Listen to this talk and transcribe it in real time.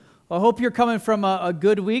Well, I hope you're coming from a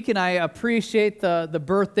good week, and I appreciate the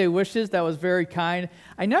birthday wishes. That was very kind.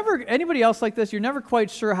 Anybody else like this, you're never quite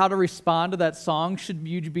sure how to respond to that song. Should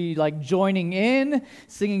you be like joining in,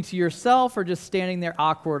 singing to yourself, or just standing there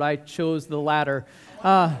awkward? I chose the latter.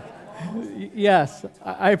 Yes,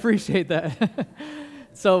 I appreciate that.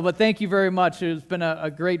 But thank you very much. It's been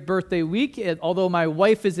a great birthday week. Although my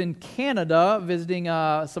wife is in Canada visiting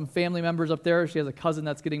some family members up there. She has a cousin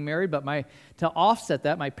that's getting married. But to offset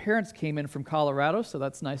that, my parents came in from Colorado, so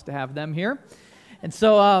that's nice to have them here. And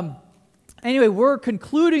so anyway, we're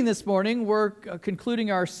concluding this morning. We're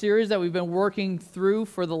concluding our series that we've been working through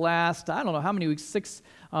for the last, I don't know how many weeks, 6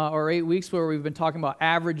 or 8 weeks, where we've been talking about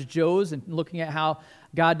average Joes and looking at how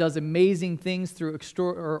God does amazing things through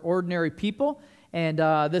ordinary people. And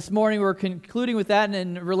this morning we're concluding with that, and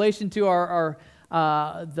in relation to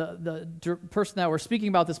the person that we're speaking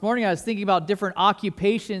about this morning, I was thinking about different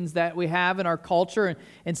occupations that we have in our culture,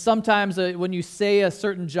 and sometimes when you say a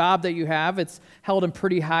certain job that you have, it's held in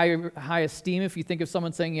pretty high esteem. If you think of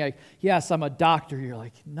someone saying, like, "Yes, I'm a doctor," you're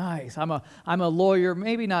like, "Nice." I'm a lawyer,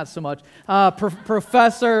 maybe not so much.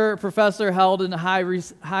 Professor held in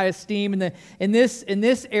high esteem. And in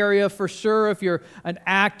this area, for sure, if you're an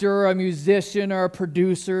actor, or a musician, or a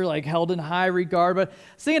producer, like held in high regard. But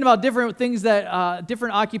thinking about different things that.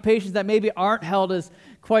 Different occupations that maybe aren't held as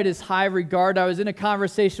quite as high regard. I was in a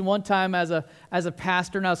conversation one time as a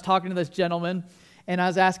pastor, and I was talking to this gentleman, and I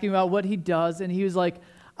was asking about what he does, and he was like,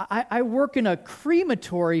 I work in a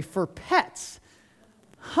crematory for pets.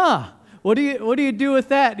 Huh. What do you do with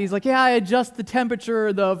that? And he's like, yeah, I adjust the temperature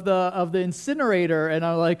of the incinerator. And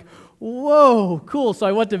I'm like, whoa, cool. So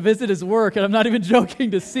I went to visit his work, and I'm not even joking,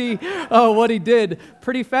 to see what he did.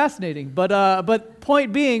 Pretty fascinating. But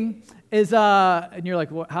point being is, and you're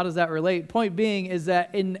like, well, how does that relate? Point being is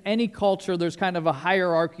that in any culture, there's kind of a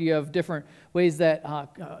hierarchy of different ways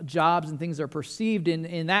that jobs and things are perceived.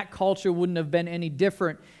 In that culture wouldn't have been any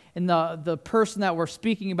different. And the person that we're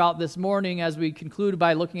speaking about this morning, as we conclude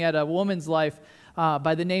by looking at a woman's life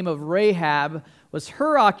by the name of Rahab, was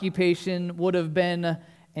her occupation would have been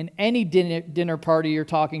in any dinner party you're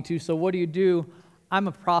talking to. So what do? I'm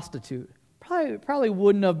a prostitute. Probably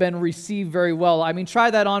wouldn't have been received very well. I mean,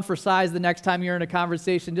 try that on for size the next time you're in a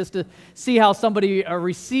conversation, just to see how somebody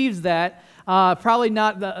receives that. Probably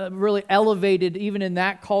not really elevated even in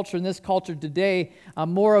that culture, in this culture today.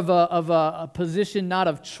 More of a position not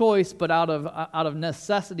of choice, but out of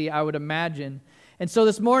necessity, I would imagine. And so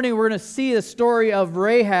this morning we're going to see the story of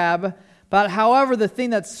Rahab. But however, the thing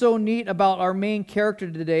that's so neat about our main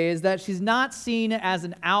character today is that she's not seen as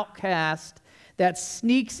an outcast that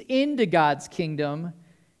sneaks into God's kingdom.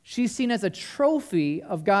 She's seen as a trophy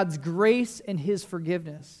of God's grace and His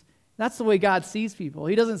forgiveness. That's the way God sees people.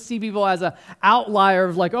 He doesn't see people as an outlier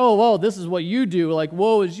of like, oh, whoa, this is what you do, like,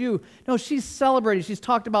 woe is you. No, she's celebrated. She's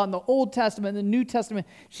talked about in the Old Testament, in the New Testament.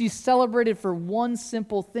 She's celebrated for one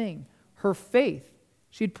simple thing, her faith.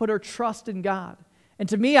 She'd put her trust in God. And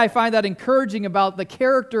to me, I find that encouraging about the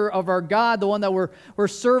character of our God, the one that we're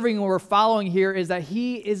serving and we're following here, is that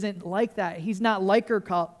He isn't like that. He's not like our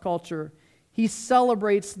culture. He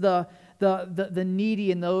celebrates the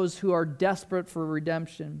needy and those who are desperate for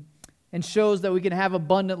redemption, and shows that we can have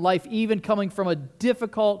abundant life even coming from a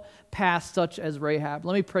difficult past such as Rahab.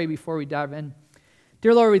 Let me pray before we dive in.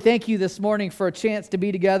 Dear Lord, we thank you this morning for a chance to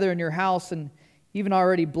be together in your house, and even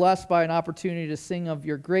already blessed by an opportunity to sing of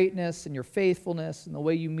your greatness and your faithfulness and the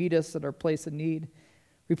way you meet us at our place of need.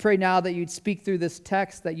 We pray now that you'd speak through this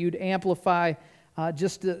text, that you'd amplify,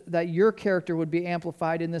 that your character would be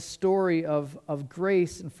amplified in this story of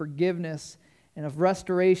grace and forgiveness and of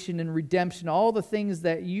restoration and redemption, all the things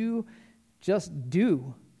that you just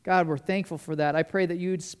do. God, we're thankful for that. I pray that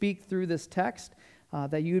you would speak through this text,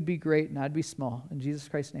 that you would be great and I'd be small. In Jesus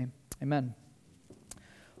Christ's name, amen.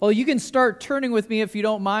 Well, you can start turning with me, if you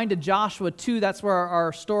don't mind, to Joshua 2. That's where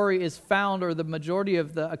our story is found, or the majority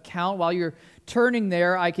of the account. While you're turning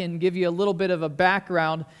there, I can give you a little bit of a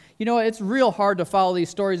background. You know, it's real hard to follow these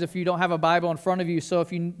stories if you don't have a Bible in front of you. So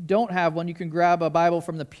if you don't have one, you can grab a Bible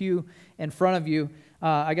from the pew in front of you.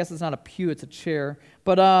 I guess it's not a pew, it's a chair.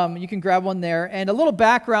 But you can grab one there. And a little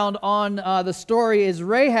background on the story is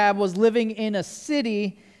Rahab was living in a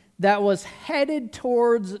city that was headed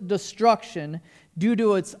towards destruction due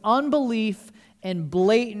to its unbelief and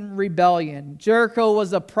blatant rebellion. Jericho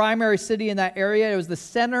was a primary city in that area. It was the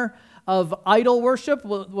center of idol worship.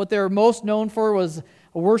 What they were most known for was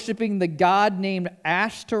worshiping the god named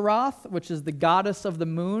Ashtaroth, which is the goddess of the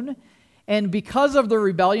moon. And because of the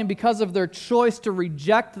rebellion, because of their choice to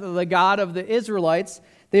reject the God of the Israelites,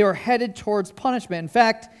 they were headed towards punishment. In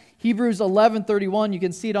fact, Hebrews 11:31, you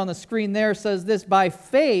can see it on the screen there, says this, by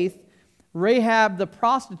faith, Rahab the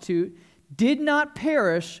prostitute did not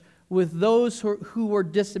perish with those who were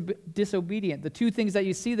disobedient. The two things that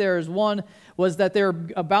you see there is one was that they're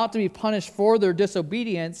about to be punished for their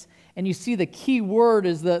disobedience, and you see the key word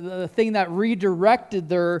is the thing that redirected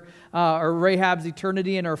their or Rahab's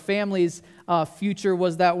eternity and her family's future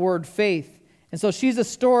was that word faith. And so she's a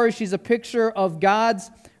story, she's a picture of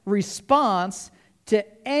God's response to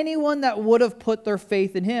anyone that would have put their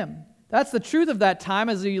faith in him. That's the truth of that time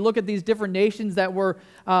as you look at these different nations that were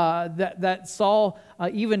that saw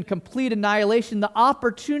even complete annihilation. The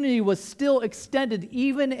opportunity was still extended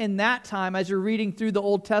even in that time as you're reading through the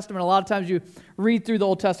Old Testament. A lot of times you read through the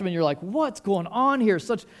Old Testament and you're like, what's going on here?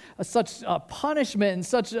 Such punishment and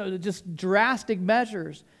such just drastic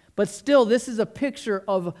measures. But still, this is a picture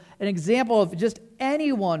of an example of just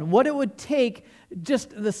anyone, what it would take, just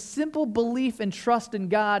the simple belief and trust in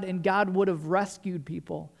God, and God would have rescued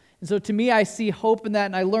people. And so to me, I see hope in that,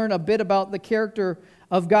 and I learn a bit about the character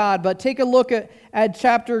of God. But take a look at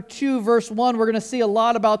chapter 2, verse 1. We're going to see a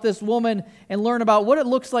lot about this woman and learn about what it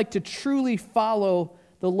looks like to truly follow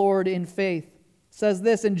the Lord in faith. It says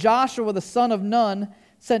this, and Joshua, the son of Nun,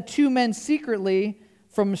 sent 2 men secretly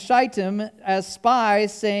from Shittim as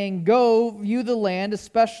spies, saying, go view the land,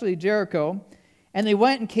 especially Jericho. And they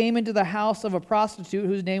went and came into the house of a prostitute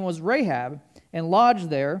whose name was Rahab, and lodged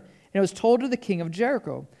there. And it was told to the king of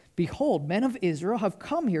Jericho, behold, men of Israel have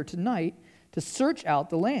come here tonight to search out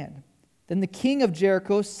the land. Then the king of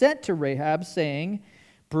Jericho sent to Rahab, saying,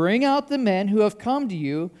 bring out the men who have come to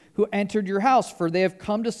you, who entered your house, for they have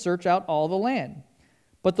come to search out all the land.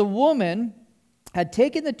 But the woman had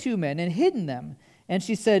taken the 2 men and hidden them. And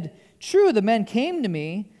she said, true, the men came to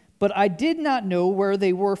me, but I did not know where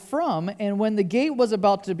they were from. And when the gate was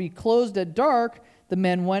about to be closed at dark, the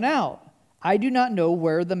men went out. I do not know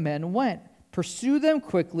where the men went. Pursue them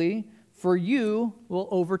quickly, for you will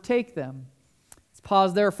overtake them. Let's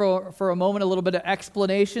pause there for a moment, a little bit of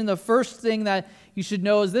explanation. The first thing that you should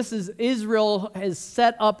know is Israel has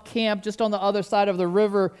set up camp just on the other side of the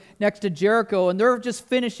river next to Jericho, and they're just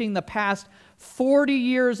finishing the past 40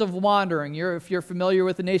 years of wandering. If you're familiar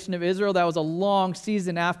with the nation of Israel, that was a long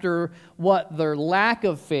season after their lack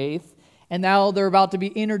of faith, and now they're about to be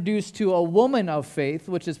introduced to a woman of faith,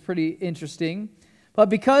 which is pretty interesting. But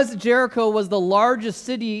because Jericho was the largest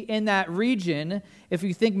city in that region, if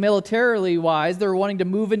you think militarily wise, they were wanting to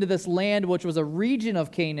move into this land, which was a region of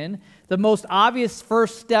Canaan. The most obvious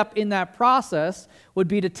first step in that process would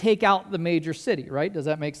be to take out the major city, right? Does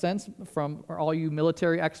that make sense from all you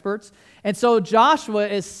military experts? And so Joshua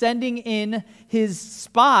is sending in his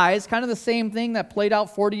spies, kind of the same thing that played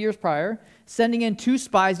out 40 years prior, sending in 2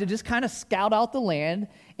 spies to just kind of scout out the land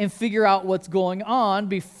and figure out what's going on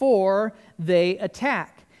before they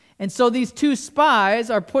attack. And so these 2 spies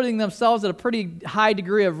are putting themselves at a pretty high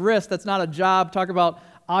degree of risk. That's not a job. Talk about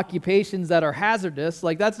occupations that are hazardous.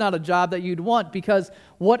 Like, that's not a job that you'd want, because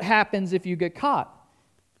what happens if you get caught?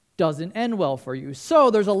 Doesn't end well for you. So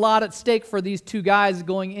there's a lot at stake for these 2 guys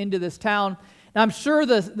going into this town. And I'm sure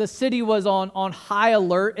the city was on high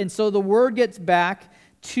alert, and so the word gets back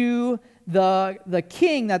to the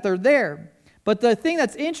king that they're there. But the thing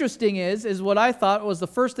that's interesting is what I thought was the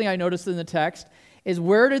first thing I noticed in the text is,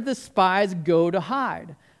 where did the spies go to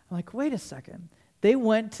hide? I'm like, wait a second. They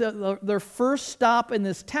went to, their first stop in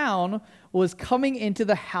this town was coming into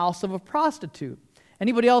the house of a prostitute.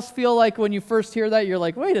 Anybody else feel like when you first hear that, you're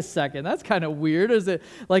like, wait a second, that's kind of weird. Is it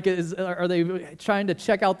like, are they trying to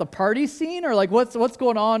check out the party scene, or like what's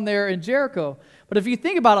going on there in Jericho? But if you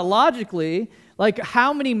think about it logically, like,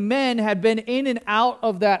 how many men had been in and out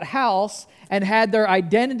of that house and had their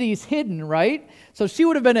identities hidden, right? So she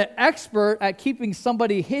would have been an expert at keeping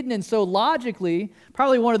somebody hidden, and so logically,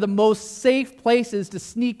 probably one of the most safe places to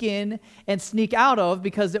sneak in and sneak out of,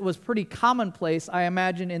 because it was pretty commonplace, I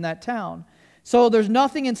imagine, in that town. So there's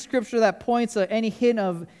nothing in Scripture that points at any hint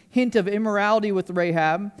of immorality with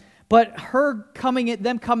Rahab, but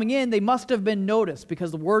them coming in, they must have been noticed, because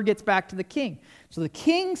the word gets back to the king. So the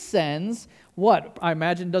king sends what? I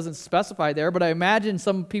imagine doesn't specify there, but I imagine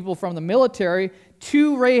some people from the military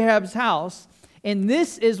to Rahab's house, and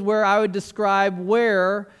this is where I would describe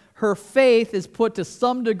where her faith is put to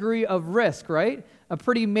some degree of risk, right? A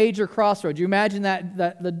pretty major crossroads. You imagine that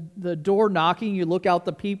the door knocking, you look out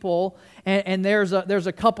the people, and there's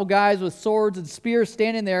a couple guys with swords and spears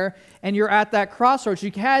standing there, and you're at that crossroads.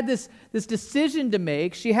 She had this decision to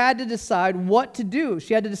make. She had to decide what to do.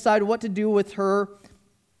 She had to decide what to do with her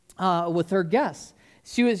guests.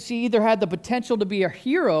 She either had the potential to be a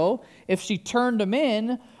hero if she turned them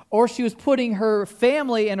in, or she was putting her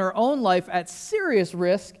family and her own life at serious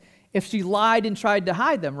risk if she lied and tried to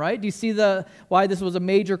hide them, right? Do you see why this was a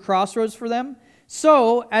major crossroads for them?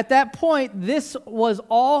 So at that point, this was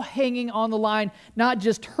all hanging on the line, not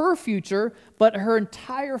just her future, but her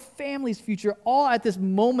entire family's future, all at this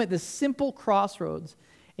moment, this simple crossroads.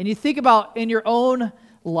 And you think about in your own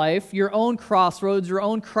life, your own crossroads, your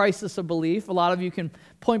own crisis of belief. A lot of you can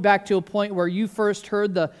point back to a point where you first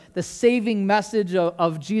heard the saving message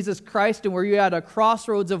of Jesus Christ, and where you had a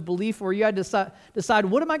crossroads of belief, where you had to decide,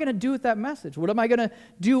 what am I going to do with that message? What am I going to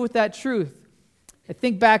do with that truth? I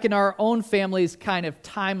think back in our own family's kind of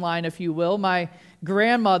timeline, if you will. My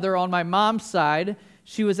grandmother on my mom's side,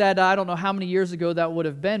 she was at, I don't know how many years ago that would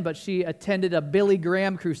have been, but she attended a Billy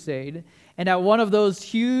Graham crusade. And at one of those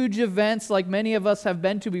huge events, like many of us have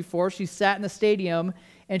been to before, she sat in the stadium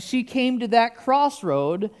and she came to that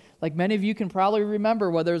crossroad, like many of you can probably remember,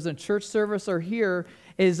 whether it's in church service or here,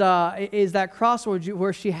 is that crossroad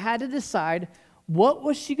where she had to decide, what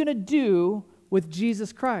was she going to do with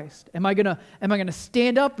Jesus Christ? Am I gonna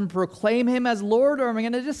stand up and proclaim him as Lord, or am I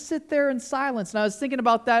gonna just sit there in silence? And I was thinking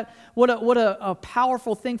about that. What a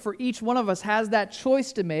powerful thing for each one of us has that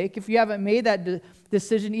choice to make. If you haven't made that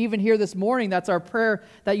decision, even here this morning, that's our prayer,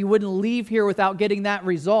 that you wouldn't leave here without getting that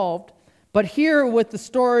resolved. But here with the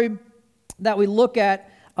story that we look at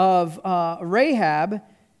of Rahab,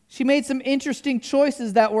 she made some interesting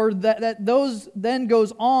choices that those then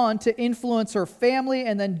goes on to influence her family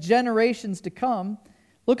and then generations to come.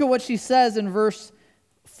 Look at what she says in verse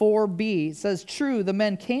 4b. It says, "True, the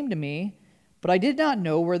men came to me, but I did not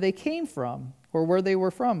know where they came from," or where they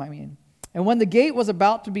were from, "And when the gate was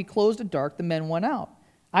about to be closed at dark, the men went out.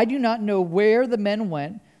 I do not know where the men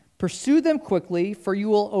went. Pursue them quickly, for you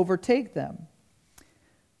will overtake them."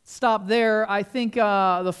 Stop there. I think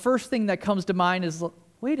the first thing that comes to mind is,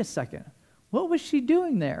 wait a second, what was she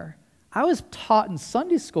doing there? I was taught in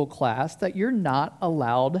Sunday school class that you're not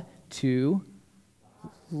allowed to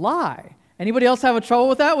lie. Anybody else have a trouble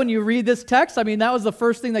with that when you read this text? That was the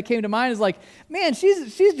first thing that came to mind, is like, man,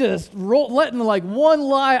 she's just letting like one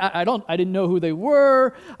lie. I didn't know who they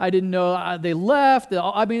were. I didn't know they left.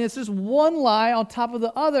 It's just one lie on top of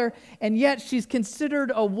the other, and yet she's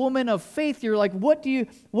considered a woman of faith. You're like, what do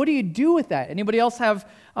you do with that? Anybody else have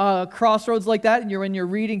crossroads like that? And when you're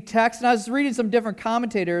reading text, and I was reading some different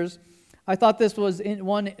commentators. I thought this was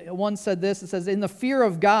one said this. It says, "In the fear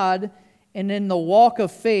of God and in the walk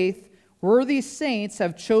of faith, worthy saints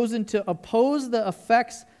have chosen to oppose the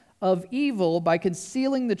effects of evil by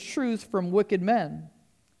concealing the truth from wicked men."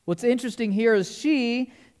 What's interesting here is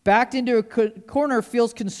she, backed into a corner,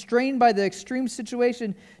 feels constrained by the extreme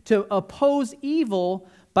situation to oppose evil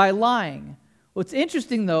by lying. What's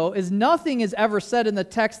interesting, though, is nothing is ever said in the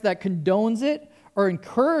text that condones it or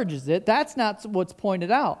encourages it. That's not what's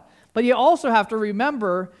pointed out. But you also have to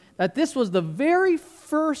remember that this was the very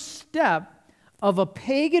first step of a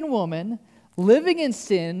pagan woman living in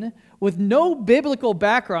sin with no biblical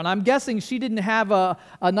background. I'm guessing she didn't have a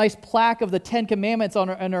nice plaque of the Ten Commandments on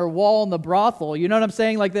her wall in the brothel. You know what I'm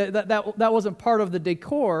saying? Like that wasn't part of the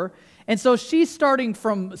decor. And so she's starting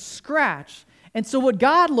from scratch. And so what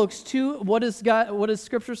God looks to, what does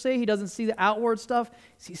Scripture say? He doesn't see the outward stuff.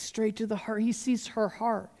 He sees straight to the heart. He sees her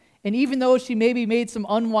heart. And even though she maybe made some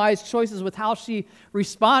unwise choices with how she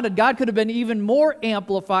responded, God could have been even more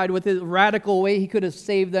amplified with his radical way. He could have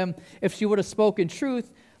saved them if she would have spoken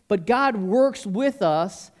truth. But God works with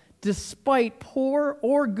us despite poor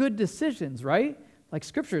or good decisions, right? Like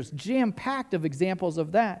Scripture is jam-packed of examples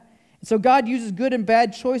of that. And so God uses good and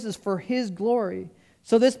bad choices for his glory.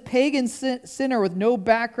 So this pagan sinner with no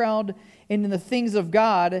background in the things of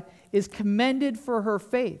God is commended for her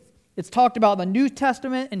faith. It's talked about in the New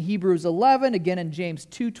Testament, in Hebrews 11, again in James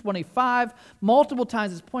 2:25. Multiple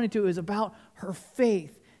times it's pointed to is about her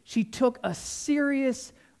faith. She took a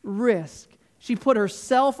serious risk. She put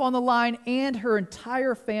herself on the line and her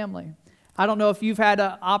entire family. I don't know if you've had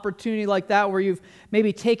an opportunity like that where you've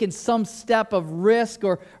maybe taken some step of risk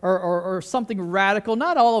or something radical.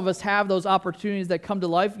 Not all of us have those opportunities that come to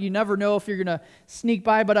life. You never know if you're going to sneak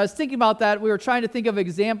by. But I was thinking about that. We were trying to think of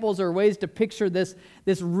examples or ways to picture this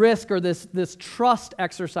risk or this trust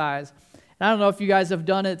exercise. And I don't know if you guys have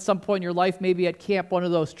done it at some point in your life, maybe at camp, one of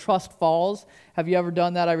those trust falls. Have you ever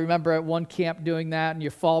done that? I remember at one camp doing that, and you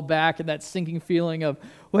fall back, and that sinking feeling of,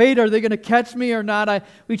 wait, are they going to catch me or not?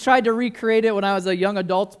 We tried to recreate it when I was a young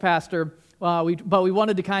adults pastor, but we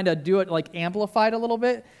wanted to kind of do it like amplified a little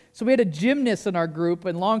bit. So we had a gymnast in our group,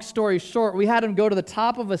 and long story short, we had him go to the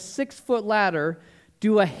top of a 6-foot ladder,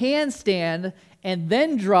 do a handstand, and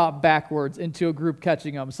then drop backwards into a group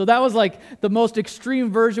catching them. So that was like the most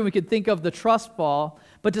extreme version we could think of the trust fall.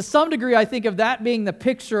 But to some degree, I think of that being the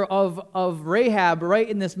picture of Rahab right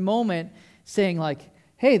in this moment, saying like,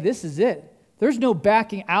 hey, this is it. There's no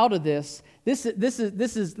backing out of this. This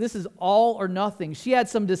is all or nothing. She had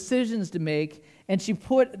some decisions to make, and she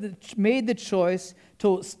made the choice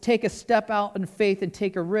to take a step out in faith and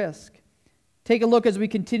take a risk. Take a look as we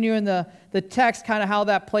continue in the text, kind of how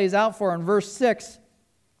that plays out for her. In verse 6,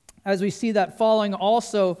 as we see that following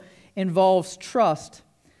also involves trust.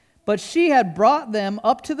 But she had brought them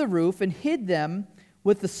up to the roof and hid them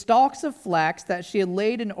with the stalks of flax that she had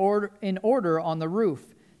laid in order on the roof.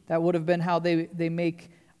 That would have been how they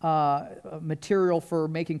make material for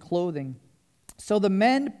making clothing. So the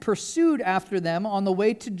men pursued after them on the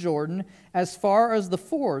way to Jordan as far as the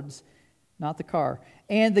fords, not the car.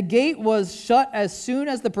 And the gate was shut as soon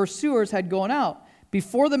as the pursuers had gone out.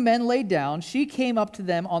 Before the men lay down, she came up to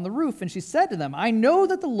them on the roof, and she said to them, I know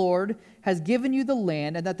that the Lord has given you the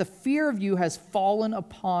land, and that the fear of you has fallen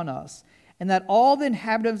upon us, and that all the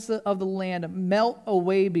inhabitants of the land melt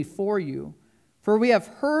away before you. For we have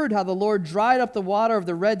heard how the Lord dried up the water of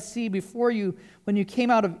the Red Sea before you when you came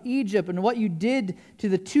out of Egypt, and what you did to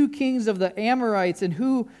the 2 kings of the Amorites, and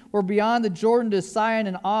who were beyond the Jordan, to Sihon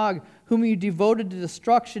and Og, whom you devoted to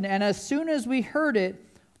destruction. And as soon as we heard it,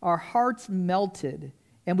 our hearts melted,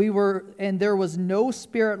 and there was no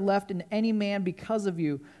spirit left in any man because of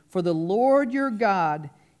you. For the Lord your God,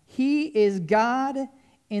 He is God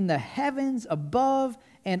in the heavens above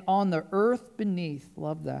and on the earth beneath.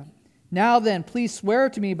 Love that. Now then, please swear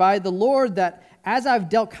to me by the Lord that as I've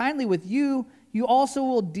dealt kindly with you, you also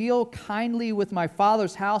will deal kindly with my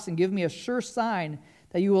father's house, and give me a sure sign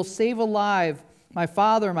that you will save alive my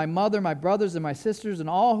father, my mother, my brothers, and my sisters, and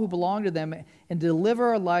all who belong to them, and deliver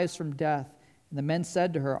our lives from death. And the men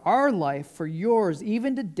said to her, our life for yours,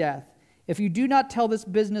 even to death. If you do not tell this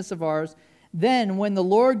business of ours, then when the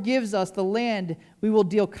Lord gives us the land, we will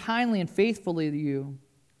deal kindly and faithfully to you.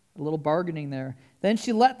 A little bargaining there. Then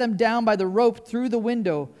she let them down by the rope through the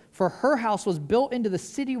window, for her house was built into the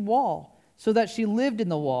city wall, so that she lived in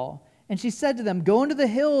the wall. And she said to them, go into the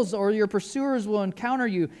hills, or your pursuers will encounter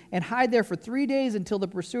you, and hide there for 3 days until the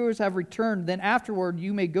pursuers have returned. Then afterward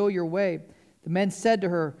you may go your way. The men said to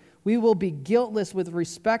her, we will be guiltless with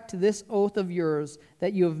respect to this oath of yours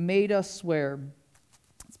that you have made us swear.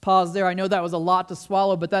 Let's pause there. I know that was a lot to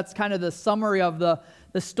swallow, but that's kind of the summary of the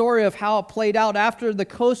story of how it played out after the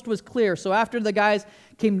coast was clear. So after the guys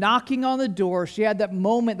came knocking on the door, she had that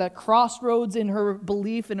moment, that crossroads in her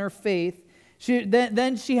belief, in her faith. She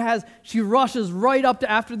rushes right up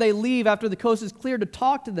to after they leave, after the coast is clear, to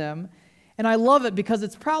talk to them. And I love it because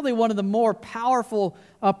it's probably one of the more powerful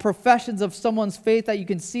professions of someone's faith that you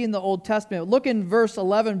can see in the Old Testament. Look in verse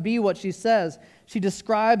 11b what she says. She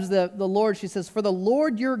describes the Lord. She says, for the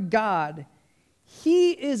Lord your God,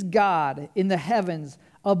 He is God in the heavens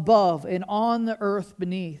above and on the earth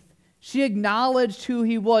beneath. She acknowledged who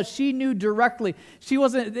He was. She knew directly.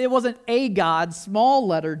 It wasn't a God, small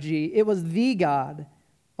letter G. It was the God.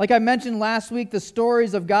 Like I mentioned last week, the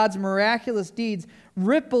stories of God's miraculous deeds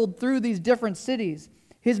rippled through these different cities.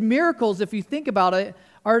 His miracles, if you think about it,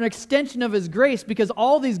 are an extension of His grace, because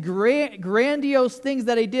all these grandiose things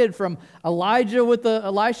that He did, from Elisha with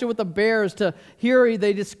the bears to here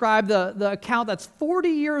they describe the account that's 40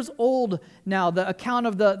 years old now, the account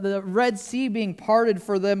of the Red Sea being parted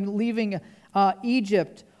for them leaving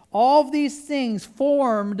Egypt. All of these things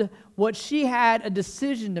formed what she had a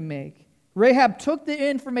decision to make. Rahab took the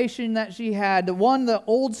information that she had, the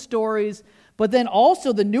old stories, but then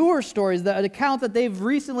also the newer stories, the account that they've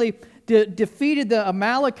recently defeated the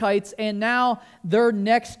Amalekites, and now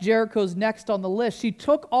Jericho's next on the list. She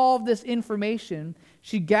took all of this information,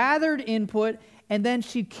 she gathered input, and then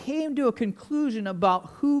she came to a conclusion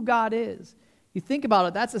about who God is. You think about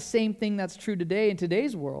it, that's the same thing that's true today in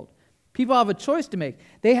today's world. People have a choice to make.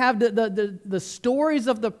 They have the stories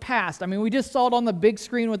of the past. I mean, we just saw it on the big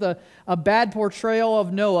screen with a bad portrayal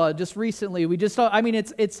of Noah just recently. We just saw, I mean,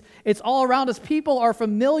 it's all around us. People are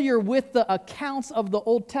familiar with the accounts of the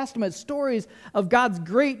Old Testament, stories of God's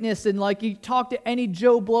greatness. And like you talk to any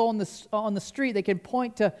Joe Blow on the street, they can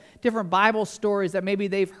point to different Bible stories that maybe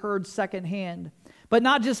they've heard secondhand. But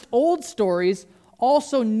not just old stories,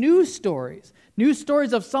 also new stories. New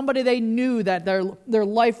stories of somebody they knew that their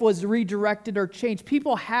life was redirected or changed.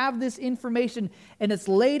 People have this information, and it's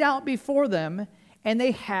laid out before them, and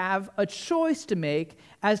they have a choice to make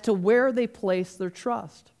as to where they place their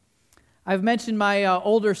trust. I've mentioned my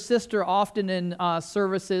older sister often in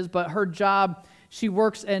services, but her job, she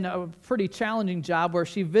works in a pretty challenging job where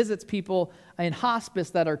she visits people in hospice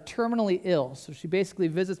that are terminally ill. So she basically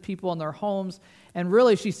visits people in their homes, and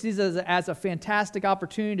really she sees it as a fantastic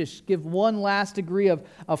opportunity to give one last degree of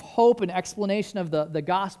hope and explanation of the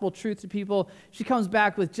gospel truth to people. She comes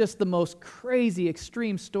back with just the most crazy,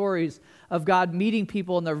 extreme stories of God meeting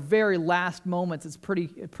people in their very last moments. It's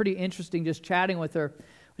pretty interesting just chatting with her.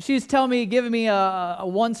 She was giving me a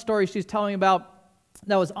one story she was telling me about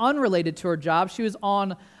that was unrelated to her job. She was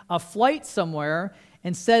on a flight somewhere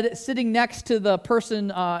and sitting next to the person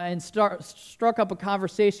and struck up a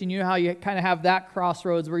conversation. You know how you kind of have that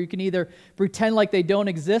crossroads where you can either pretend like they don't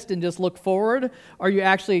exist and just look forward, or you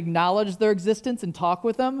actually acknowledge their existence and talk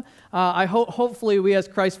with them. Hopefully we as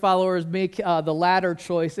Christ followers make the latter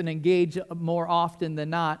choice and engage more often than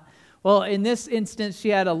not. Well, in this instance, she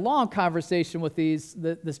had a long conversation with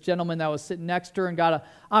this gentleman that was sitting next to her, and got an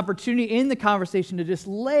opportunity in the conversation to just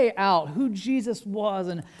lay out who Jesus was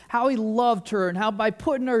and how he loved her, and how by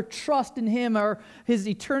putting her trust in him, his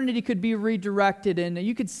eternity could be redirected. And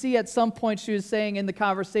you could see at some point she was saying in the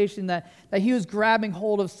conversation that he was grabbing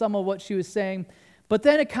hold of some of what she was saying. But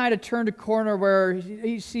then it kind of turned a corner where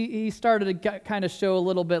he started to kind of show a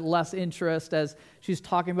little bit less interest as she's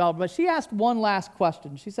talking about. But she asked one last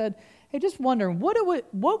question. She said, hey, just wondering,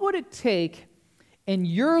 what would it take in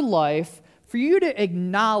your life for you to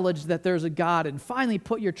acknowledge that there's a God and finally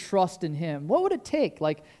put your trust in him? What would it take?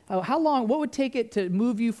 Like, how long, what would take it to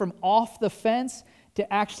move you from off the fence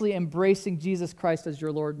to actually embracing Jesus Christ as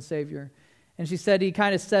your Lord and Savior? And she said, he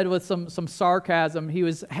kind of said with some sarcasm, he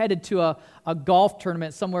was headed to a golf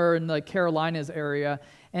tournament somewhere in the Carolinas area,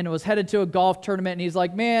 and was headed to a golf tournament, and he's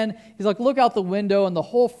like, look out the window, and the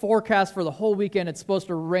whole forecast for the whole weekend, it's supposed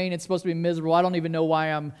to rain, it's supposed to be miserable. I don't even know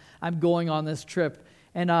why I'm going on this trip.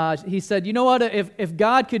 And he said, you know what, if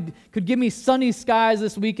God could give me sunny skies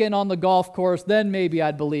this weekend on the golf course, then maybe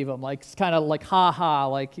I'd believe him. Like, it's kind of like, ha-ha,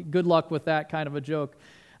 like, good luck with that kind of a joke.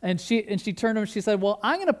 And she turned to him and she said, well,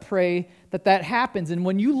 I'm going to pray that happens. And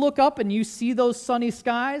when you look up and you see those sunny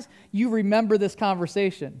skies, you remember this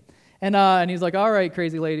conversation. And he's like, all right,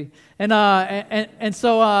 crazy lady. And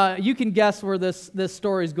so you can guess where this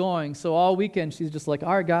story's going. So all weekend she's just like,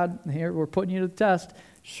 all right, God, here, we're putting you to the test.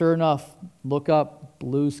 Sure enough, look up,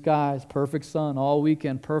 blue skies, perfect sun all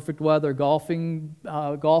weekend, perfect weather, golfing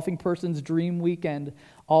person's dream weekend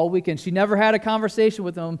all weekend. She never had a conversation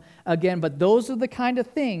with him again, but those are the kind of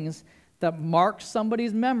things that mark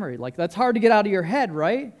somebody's memory. Like, that's hard to get out of your head,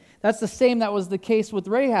 right? That's the same that was the case with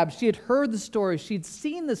Rahab. She had heard the stories. She'd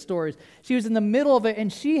seen the stories. She was in the middle of it,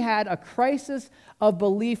 and she had a crisis of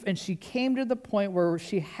belief, and she came to the point where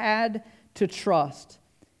she had to trust.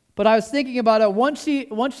 But I was thinking about it, once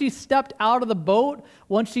she stepped out of the boat,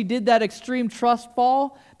 once she did that extreme trust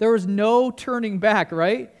fall, there was no turning back,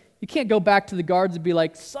 right? You can't go back to the guards and be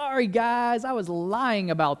like, sorry guys, I was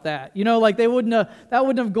lying about that. You know, like that wouldn't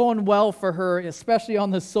have gone well for her, especially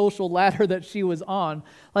on the social ladder that she was on.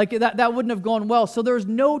 Like that wouldn't have gone well. So there's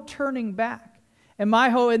no turning back. And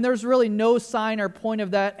there's really no sign or point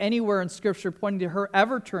of that anywhere in Scripture pointing to her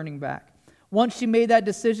ever turning back. Once she made that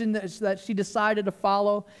decision that she decided to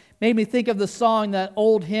follow, made me think of the song, that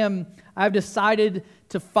old hymn, I've decided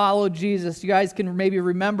to follow Jesus. You guys can maybe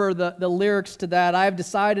remember the lyrics to that. I've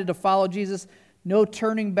decided to follow Jesus. No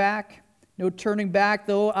turning back,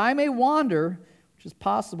 though I may wander, which is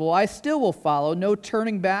possible, I still will follow. No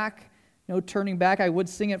turning back. I would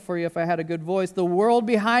sing it for you if I had a good voice. The world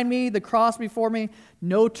behind me, the cross before me,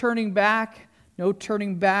 no turning back.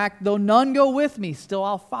 Though none go with me, still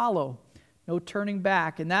I'll follow. No turning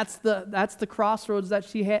back. And that's the crossroads that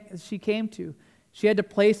she came to. She had to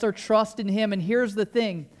place her trust in him. And here's the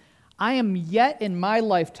thing. I am yet in my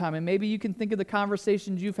lifetime, and maybe you can think of the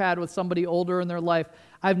conversations you've had with somebody older in their life.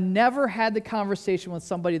 I've never had the conversation with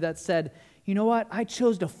somebody that said, you know what, I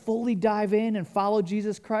chose to fully dive in and follow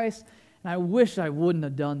Jesus Christ, and I wish I wouldn't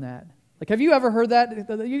have done that. Like, have you ever heard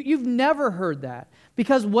that? You've never heard that.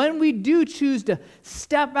 Because when we do choose to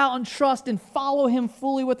step out and trust and follow him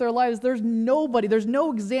fully with our lives, there's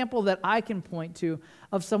no example that I can point to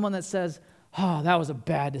of someone that says, oh, that was a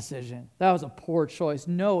bad decision. That was a poor choice.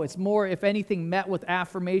 No, it's more, if anything, met with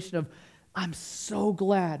affirmation of, I'm so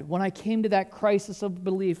glad when I came to that crisis of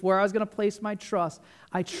belief where I was going to place my trust,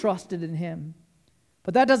 I trusted in him.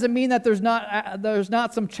 But that doesn't mean that there's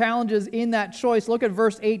not some challenges in that choice. Look at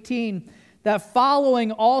verse 18. That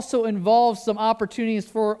following also involves some opportunities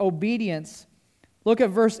for obedience. Look at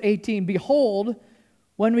verse 18. Behold,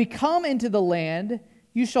 when we come into the land,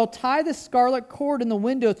 you shall tie the scarlet cord in the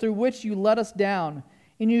window through which you let us down,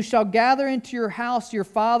 and you shall gather into your house your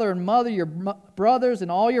father and mother, your brothers, and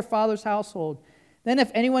all your father's household. Then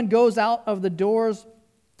if anyone goes out of the doors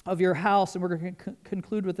of your house," and we're going to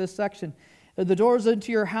conclude with this section, "the doors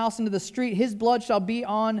into your house into the street, his blood shall be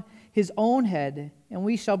on his own head, and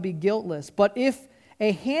we shall be guiltless. But if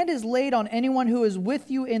a hand is laid on anyone who is with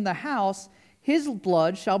you in the house, his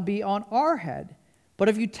blood shall be on our head. But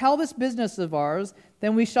if you tell this business of ours,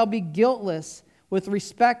 then we shall be guiltless with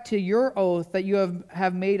respect to your oath that you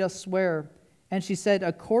have made us swear." And she said,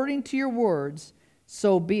 "According to your words,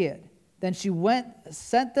 so be it." Then she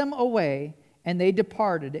sent them away, and they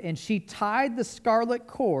departed, and she tied the scarlet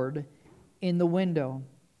cord in the window.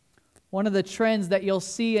 One of the trends that you'll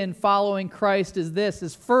see in following Christ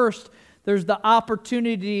is first, there's the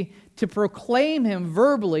opportunity to proclaim him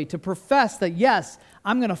verbally, to profess that, yes,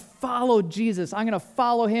 I'm going to follow Jesus. I'm going to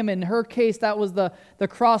follow him. In her case, that was the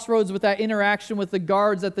crossroads with that interaction with the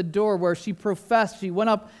guards at the door where she professed. She went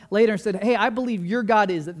up later and said, "Hey, I believe your God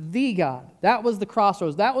is the God." That was the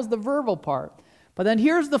crossroads. That was the verbal part. But then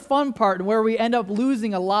here's the fun part, and where we end up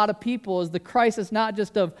losing a lot of people is the crisis not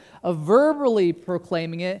just of verbally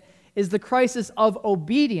proclaiming it, is the crisis of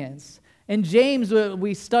obedience. In James,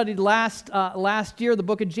 we studied last year, the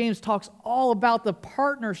book of James talks all about the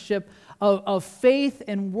partnership of faith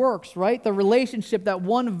and works, right? The relationship that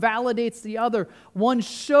one validates the other. One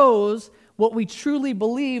shows what we truly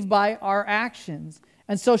believe by our actions.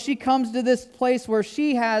 And so she comes to this place where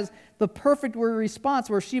she has the perfect response,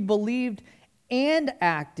 where she believed and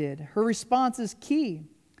acted. Her response is key.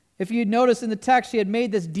 If you notice in the text, she had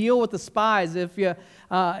made this deal with the spies.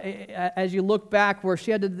 As you look back, where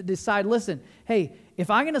she had to decide, listen, hey,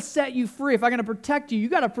 if I'm going to set you free, if I'm going to protect you, you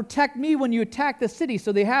got to protect me when you attack the city.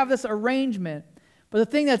 So they have this arrangement. But the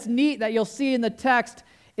thing that's neat that you'll see in the text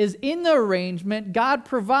is in the arrangement, God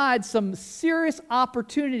provides some serious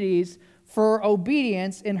opportunities for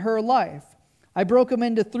obedience in her life. I broke them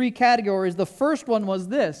into 3 categories. The first one was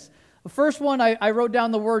this. The first one, I wrote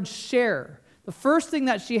down the word share. The first thing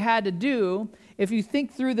that she had to do, if you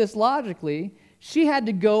think through this logically, she had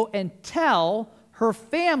to go and tell her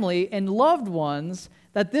family and loved ones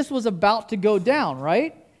that this was about to go down,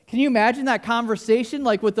 right? Can you imagine that conversation,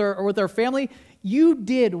 like with her family? You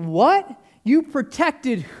did what? You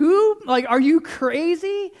protected who? Like, are you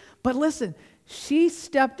crazy? But listen, she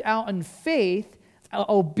stepped out in faith,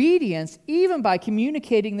 obedience, even by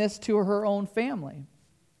communicating this to her own family.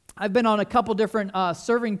 I've been on a couple different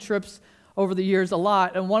serving trips over the years, a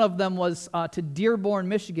lot, and one of them was to Dearborn,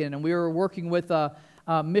 Michigan, and we were working with a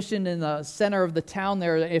mission in the center of the town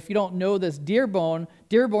there. If you don't know this, Dearborn,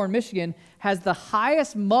 Michigan, has the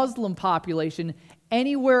highest Muslim population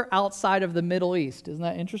anywhere outside of the Middle East. Isn't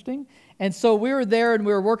that interesting? And so we were there, and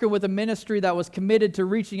we were working with a ministry that was committed to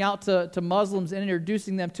reaching out to Muslims and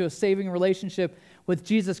introducing them to a saving relationship with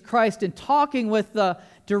Jesus Christ, and talking with the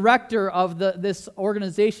director of this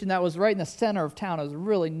organization that was right in the center of town. It was a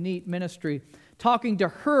really neat ministry. Talking to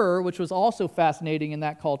her, which was also fascinating in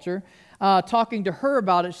that culture, talking to her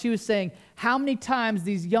about it, she was saying how many times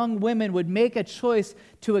these young women would make a choice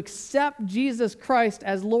to accept Jesus Christ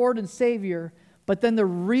as Lord and Savior, but then the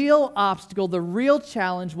real obstacle, the real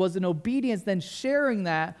challenge was in obedience, then sharing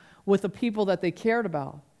that with the people that they cared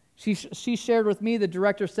about. She shared with me, the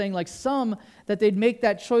director, saying like some that they'd make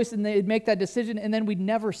that choice and they'd make that decision, and then we'd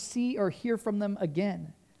never see or hear from them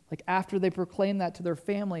again, like after they proclaimed that to their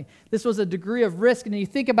family. This was a degree of risk, and you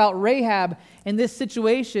think about Rahab in this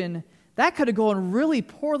situation, that could have gone really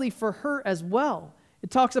poorly for her as well. It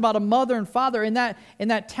talks about a mother and father. In that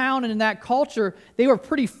town and in that culture, they were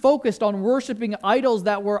pretty focused on worshiping idols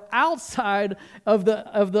that were outside of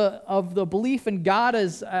the belief in God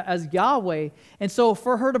as Yahweh. And so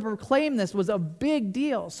for her to proclaim this was a big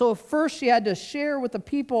deal. So first she had to share with the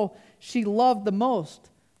people she loved the most.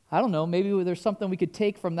 I don't know, maybe there's something we could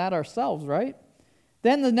take from that ourselves, right?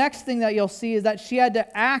 Then the next thing that you'll see is that she had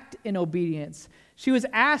to act in obedience. She was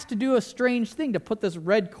asked to do a strange thing, to put this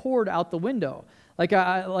red cord out the window.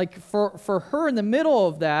 Like for her in the middle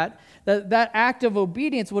of that act of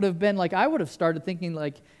obedience would have been like, I would have started thinking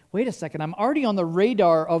like, wait a second, I'm already on the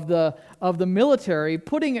radar of the military.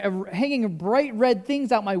 Hanging bright red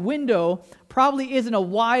things out my window probably isn't a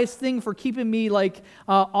wise thing for keeping me like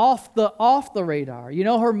off the radar. You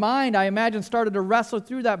know, her mind, I imagine, started to wrestle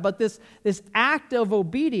through that. But this act of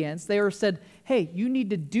obedience, they were said, hey, you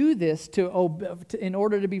need to do this in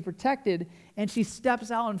order to be protected. And she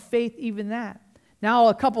steps out in faith, even that. Now,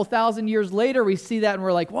 a couple thousand years later, we see that and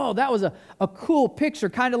we're like, whoa, that was a cool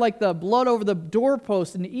picture, kind of like the blood over the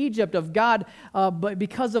doorpost in Egypt of God, but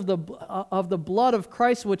because of the blood of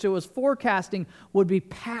Christ, which it was forecasting, would be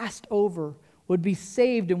passed over, would be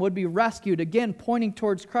saved, and would be rescued, again, pointing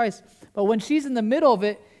towards Christ. But when she's in the middle of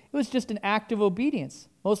it, It was just an act of obedience.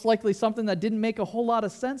 Most likely something that didn't make a whole lot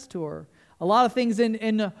of sense to her. A lot of things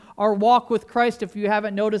in our walk with Christ, if you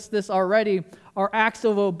haven't noticed this already, are acts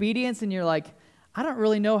of obedience, and you're like, I don't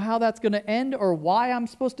really know how that's going to end or why I'm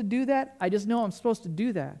supposed to do that. I just know I'm supposed to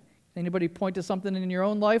do that. Anybody point to something in your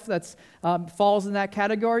own life that falls in that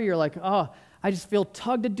category? You're like, oh, I just feel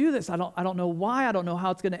tugged to do this. I don't know why. I don't know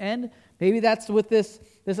how it's going to end. Maybe that's with this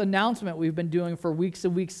announcement we've been doing for weeks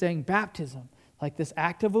and weeks, saying baptism, like this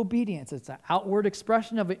act of obedience. It's an outward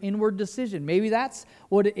expression of an inward decision. Maybe that's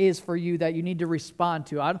what it is for you that you need to respond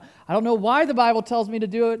to. I don't know why the Bible tells me to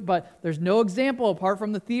do it, but there's no example apart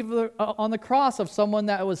from the thief on the cross of someone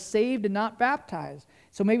that was saved and not baptized.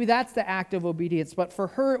 So maybe that's the act of obedience. But for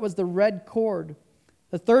her, it was the red cord.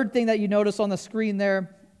 The third thing that you notice on the screen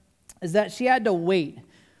there is that she had to wait,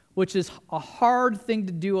 which is a hard thing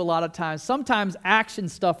to do a lot of times. Sometimes action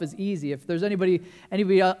stuff is easy. If there's anybody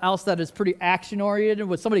else that is pretty action-oriented,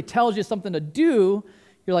 when somebody tells you something to do,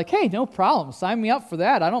 you're like, hey, no problem. Sign me up for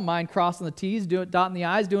that. I don't mind crossing the T's, dotting the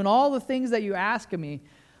I's, doing all the things that you ask of me.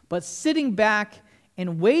 But sitting back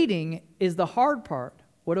and waiting is the hard part.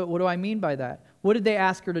 What do I mean by that? What did they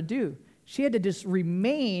ask her to do? She had to just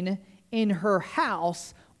remain in her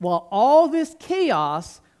house while all this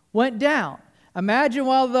chaos went down. Imagine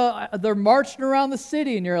while they're marching around the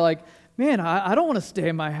city and you're like, man, I don't want to stay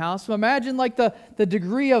in my house. So imagine like the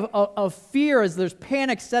degree of fear as there's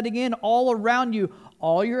panic setting in all around you.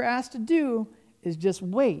 All you're asked to do is just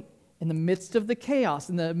wait in the midst of the chaos,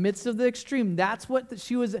 in the midst of the extreme. That's what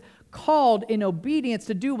she was called in obedience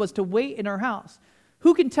to do, was to wait in her house.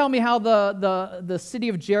 Who can tell me how the city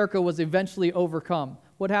of Jericho was eventually overcome?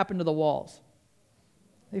 What happened to the walls?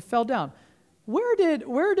 They fell down. Where did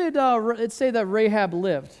it say that Rahab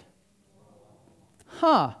lived?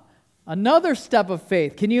 Another step of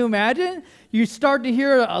faith. Can you imagine? You start to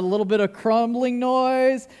hear a little bit of crumbling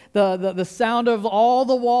noise, the sound of all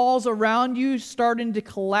the walls around you starting to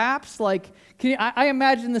collapse. Like, I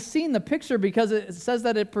imagine the scene, the picture, because it says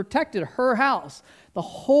that it protected her house, the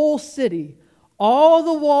whole city, all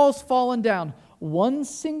the walls falling down. One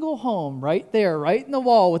single home right there, right in the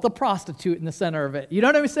wall with a prostitute in the center of it. You know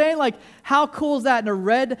what I'm saying? Like, how cool is that?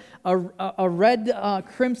 And a red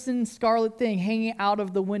crimson scarlet thing hanging out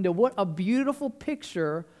of the window. What a beautiful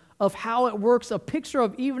picture of how it works, a picture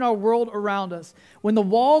of even our world around us. When the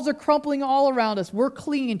walls are crumbling all around us, we're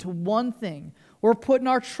clinging to one thing. We're putting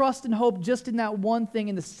our trust and hope just in that one thing,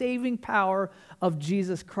 in the saving power of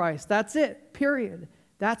Jesus Christ. That's it, period.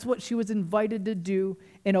 That's what she was invited to do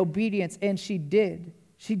in obedience, and she did.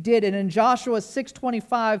 She did. And in Joshua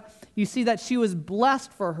 6:25, you see that she was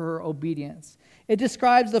blessed for her obedience. It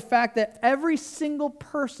describes the fact that every single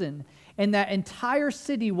person in that entire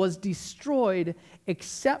city was destroyed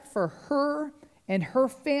except for her and her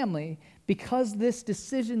family, because this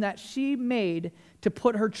decision that she made to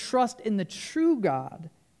put her trust in the true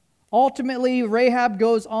God. Ultimately, Rahab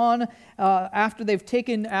goes on after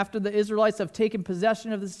the Israelites have taken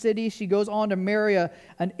possession of the city. She goes on to marry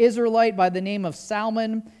an Israelite by the name of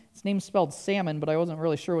Salmon. His name's spelled salmon, but I wasn't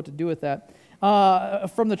really sure what to do with that.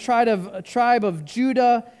 From the tribe of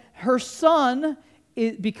Judah, her son,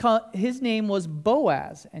 his name was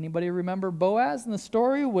Boaz. Anybody remember Boaz in the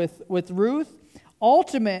story with Ruth?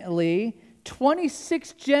 Ultimately,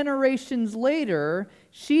 26 generations later,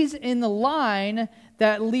 she's in the line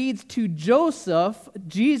that leads to Joseph,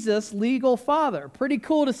 Jesus' legal father. Pretty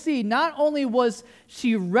cool to see. Not only was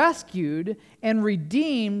she rescued and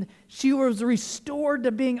redeemed, she was restored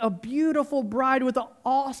to being a beautiful bride with an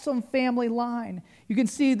awesome family line. You can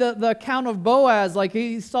see the account of Boaz, like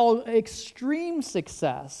he saw extreme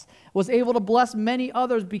success, was able to bless many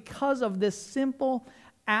others because of this simple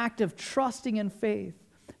act of trusting in faith.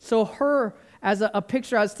 So her, as a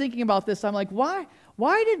picture, I was thinking about this, I'm like, why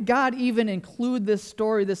did God even include this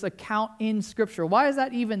story, this account in Scripture? Why is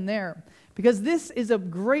that even there? Because this is a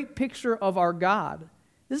great picture of our God.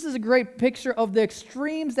 This is a great picture of the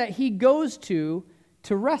extremes that He goes to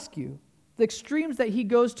rescue. The extremes that He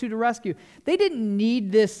goes to rescue. They didn't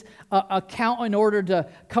need this account in order to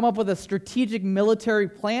come up with a strategic military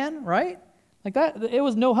plan, right? Like that, it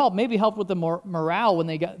was no help. Maybe helped with the morale when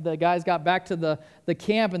the guys got back to the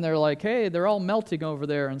camp and they're like, hey, they're all melting over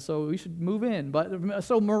there, and so we should move in. But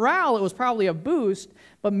so morale, it was probably a boost,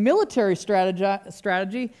 but military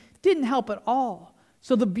strategy didn't help at all.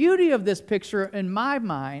 So the beauty of this picture, in my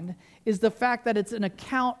mind, is the fact that it's an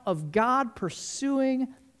account of God pursuing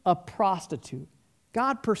a prostitute.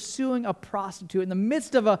 God pursuing a prostitute in the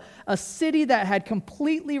midst of a city that had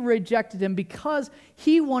completely rejected him because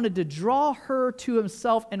he wanted to draw her to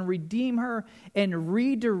himself and redeem her and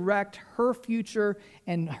redirect her future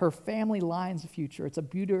and her family line's future. It's a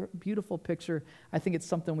beautiful picture. I think it's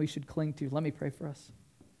something we should cling to. Let me pray for us.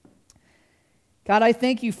 God, I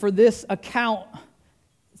thank you for this account.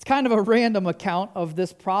 It's kind of a random account of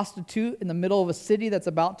this prostitute in the middle of a city that's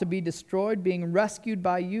about to be destroyed, being rescued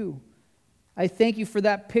by you. I thank you for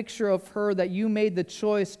that picture of her, that you made the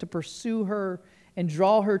choice to pursue her and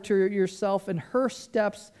draw her to yourself, and her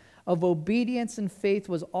steps of obedience and faith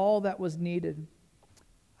was all that was needed.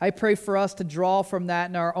 I pray for us to draw from that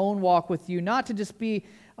in our own walk with you, not to just be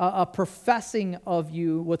a professing of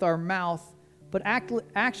you with our mouth, but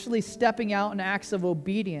actually stepping out in acts of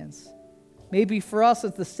obedience. Maybe for us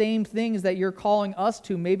it's the same things that you're calling us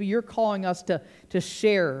to. Maybe you're calling us to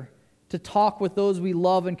share, to talk with those we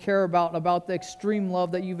love and care about the extreme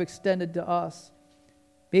love that you've extended to us.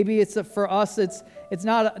 Maybe for us, it's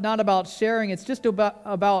not about sharing, it's just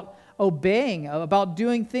about obeying, about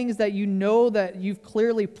doing things that you know that you've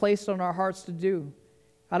clearly placed on our hearts to do.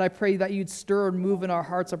 God, I pray that you'd stir and move in our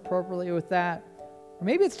hearts appropriately with that. Or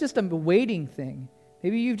maybe it's just a waiting thing.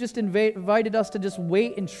 Maybe you've just invited us to just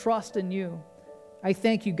wait and trust in you. I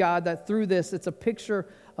thank you, God, that through this, it's a picture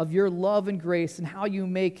of your love and grace and how you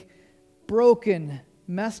make broken,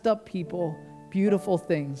 messed up people beautiful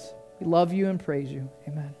things. We love you and praise you.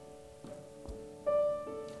 Amen.